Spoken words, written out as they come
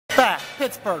back,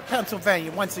 Pittsburgh,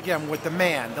 Pennsylvania, once again with the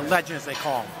man, the legend as they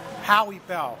call him, Howie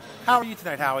Bell. How are you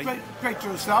tonight, Howie? Great to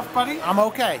yourself, buddy. I'm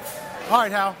okay. All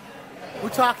right, Hal. We're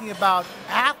talking about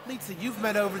athletes that you've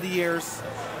met over the years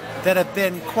that have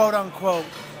been quote-unquote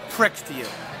pricks to you.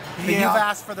 That you've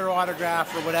asked for their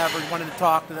autograph or whatever, you wanted to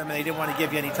talk to them, and they didn't want to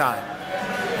give you any time.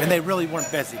 And they really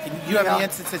weren't busy. Can you have any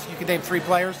instances you can name 3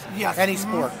 players? Yes. Any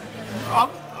sport.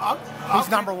 Who's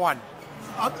number 1?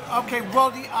 Okay, well,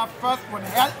 the first one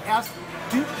has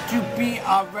to be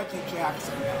Reggie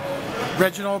Jackson.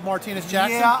 Reginald Martinez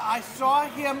Jackson? Yeah, I saw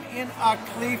him in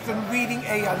Cleveland reading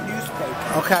a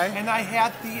newspaper. Okay. And I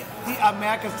had the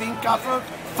magazine cover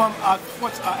from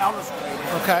Sports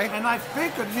Illustrated. Okay. And I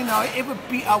figured, it would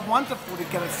be wonderful to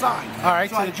get it signed. All right,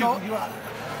 so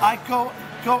I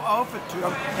go over to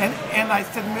him, and I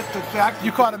said, Mr. Jackson.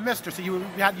 You called him Mr., so you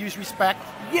had to use respect?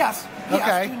 Yes.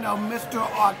 Okay. Yes, Mr.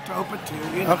 October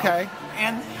too. Okay.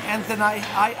 And then I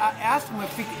asked him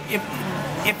if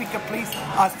he could please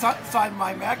sign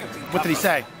my magazine. What did he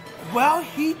say? Well,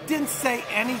 he didn't say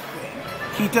anything.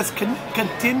 He just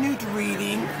continued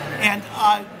reading, and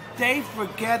Dave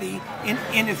Rigetti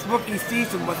in his rookie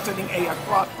season was sitting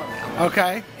across from him.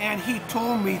 Okay. And he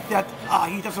told me that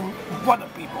he doesn't want to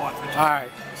be bothered. All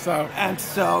right.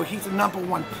 So he's a number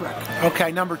 1 prick.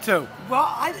 Okay, number 2. Well,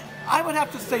 I would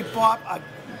have to say Bob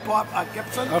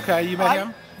Gibson. Okay, you met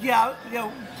him? Yeah,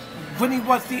 when he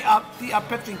was the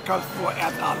pitching coach for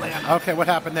Atlanta. Okay, what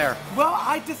happened there? Well,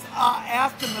 I just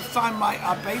asked him to sign my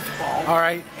baseball. All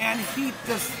right. And he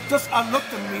just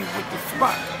looked at me with the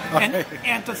smirk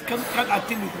and just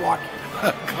continued walking.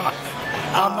 God.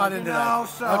 I'm not into that.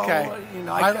 So, okay.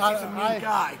 I guess he's a mean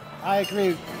guy. I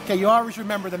agree. Okay, you always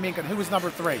remember the mean guy. Who was number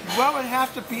 3? Well, it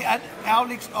has to be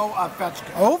Alex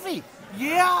Ovechkin. Ovi?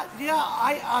 Yeah,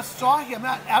 I saw him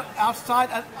outside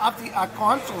of the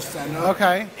console center.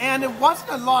 Okay. And it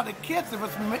wasn't a lot of kids. It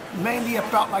was mainly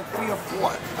about like 3 or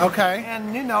 4. Okay.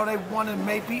 And they wanted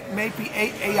maybe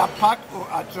a puck or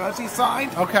a jersey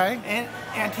signed. Okay.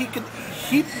 And he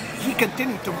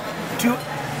continued to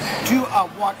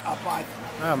walk up by them.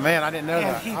 Oh man, I didn't know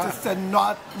that. And he just said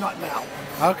not now.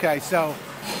 Okay, so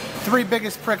 3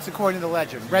 biggest pricks according to the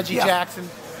legend: Reggie Jackson,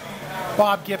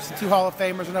 Bob Gibson, 2 Hall of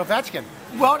Famers, and Ovechkin.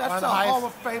 Well, that's a Hall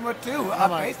of Famer too,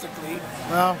 basically.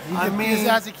 Well,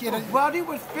 as a kid. Well, he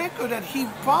would figure that he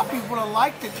probably would have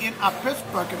liked it in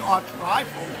Pittsburgh, an arch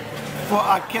rival, for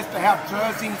kids to have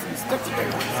jerseys and sticks that they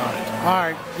would sign. All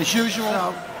right, as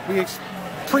usual, we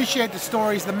appreciate the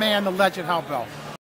stories, the man, the legend, Howie Bell.